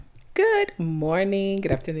Good morning,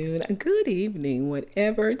 good afternoon, good evening,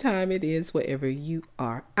 whatever time it is, wherever you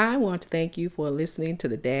are. I want to thank you for listening to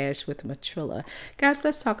The Dash with Matrilla. Guys,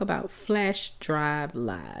 let's talk about flash drive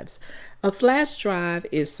lives. A flash drive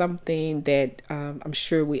is something that I'm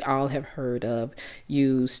sure we all have heard of.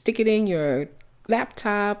 You stick it in your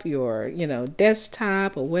laptop, your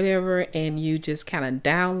desktop or whatever, and you just kind of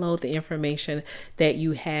download the information that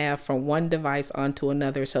you have from one device onto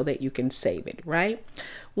another so that you can save it, right?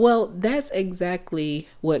 Well, that's exactly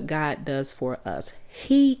what God does for us.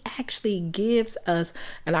 He actually gives us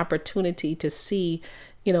an opportunity to see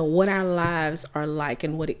what our lives are like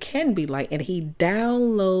and what it can be like, and he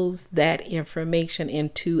downloads that information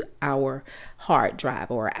into our hard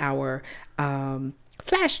drive or our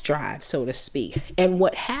flash drive, so to speak. And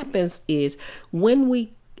what happens is when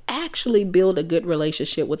we actually build a good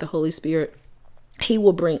relationship with the Holy Spirit, he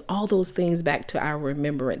will bring all those things back to our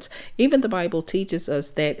remembrance. Even the Bible teaches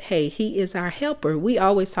us that, hey, he is our helper. We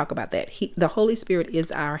always talk about that. The Holy Spirit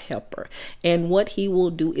is our helper. And what he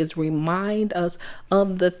will do is remind us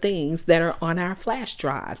of the things that are on our flash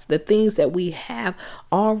drives, the things that we have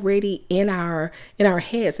already in our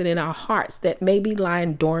heads and in our hearts that may be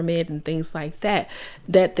lying dormant and things like that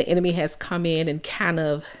the enemy has come in and kind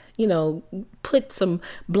of put some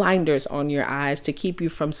blinders on your eyes to keep you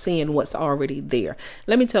from seeing what's already there.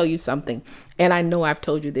 Let me tell you something, and I know I've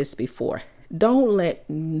told you this before. Don't let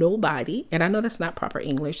nobody, and I know that's not proper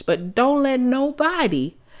English, but don't let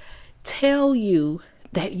nobody tell you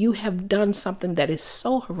that you have done something that is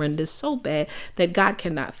so horrendous, so bad, that God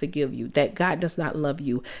cannot forgive you, that God does not love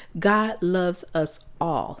you. God loves us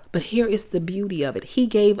all. But here is the beauty of it. He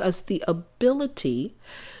gave us the ability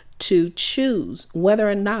to choose whether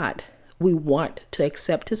or not we want to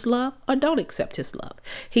accept his love or don't accept his love.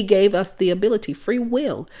 He gave us the ability, free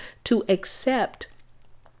will, to accept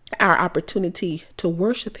our opportunity to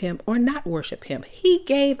worship him or not worship him. He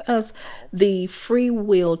gave us the free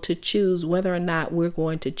will to choose whether or not we're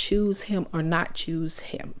going to choose him or not choose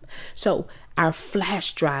him. So our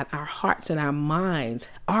flash drive, our hearts and our minds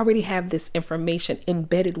already have this information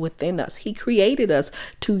embedded within us. He created us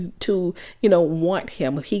to want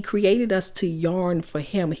him. He created us to yearn for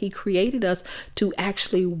him. He created us to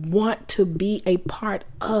actually want to be a part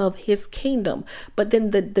of his kingdom. But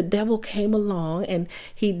then the devil came along and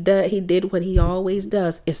he did what he always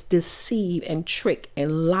does, is deceive and trick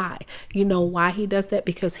and lie. You know why he does that?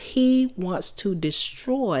 Because he wants to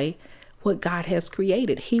destroy what God has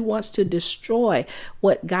created. He wants to destroy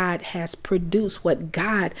what God has produced, what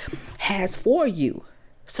God has for you.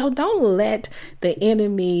 So don't let the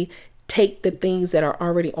enemy take the things that are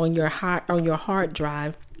already on your hard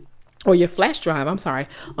drive, or your flash drive,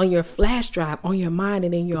 on your flash drive, on your mind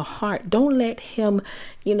and in your heart. Don't let him,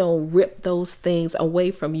 rip those things away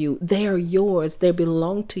from you. They are yours. They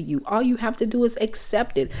belong to you. All you have to do is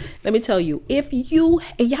accept it. Let me tell you, and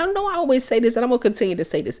y'all know I always say this, and I'm going to continue to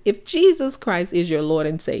say this. If Jesus Christ is your Lord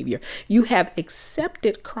and Savior, you have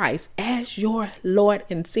accepted Christ as your Lord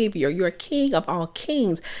and Savior, your King of all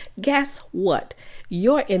kings. Guess what?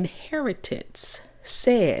 Your inheritance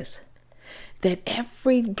says that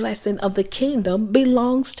every blessing of the kingdom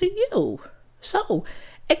belongs to you. So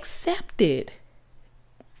accept it.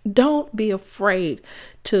 Don't be afraid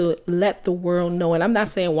to let the world know. And I'm not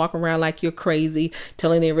saying walk around like you're crazy,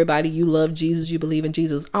 telling everybody you love Jesus, you believe in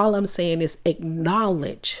Jesus. All I'm saying is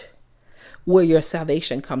acknowledge where your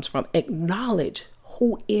salvation comes from. Acknowledge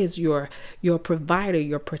who is your provider,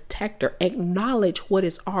 your protector. Acknowledge what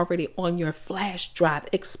is already on your flash drive.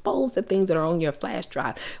 Expose the things that are on your flash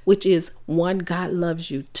drive, which is 1, God loves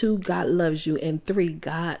you, 2, God loves you, and 3,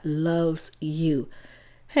 God loves you.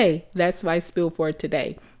 Hey, that's my spiel for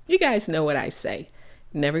today. You guys know what I say.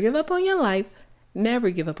 Never give up on your life. Never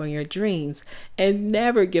give up on your dreams, and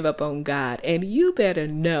never give up on God. And you better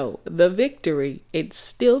know the victory, it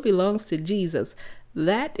still belongs to Jesus.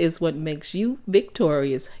 That is what makes you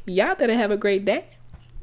victorious. Y'all better have a great day.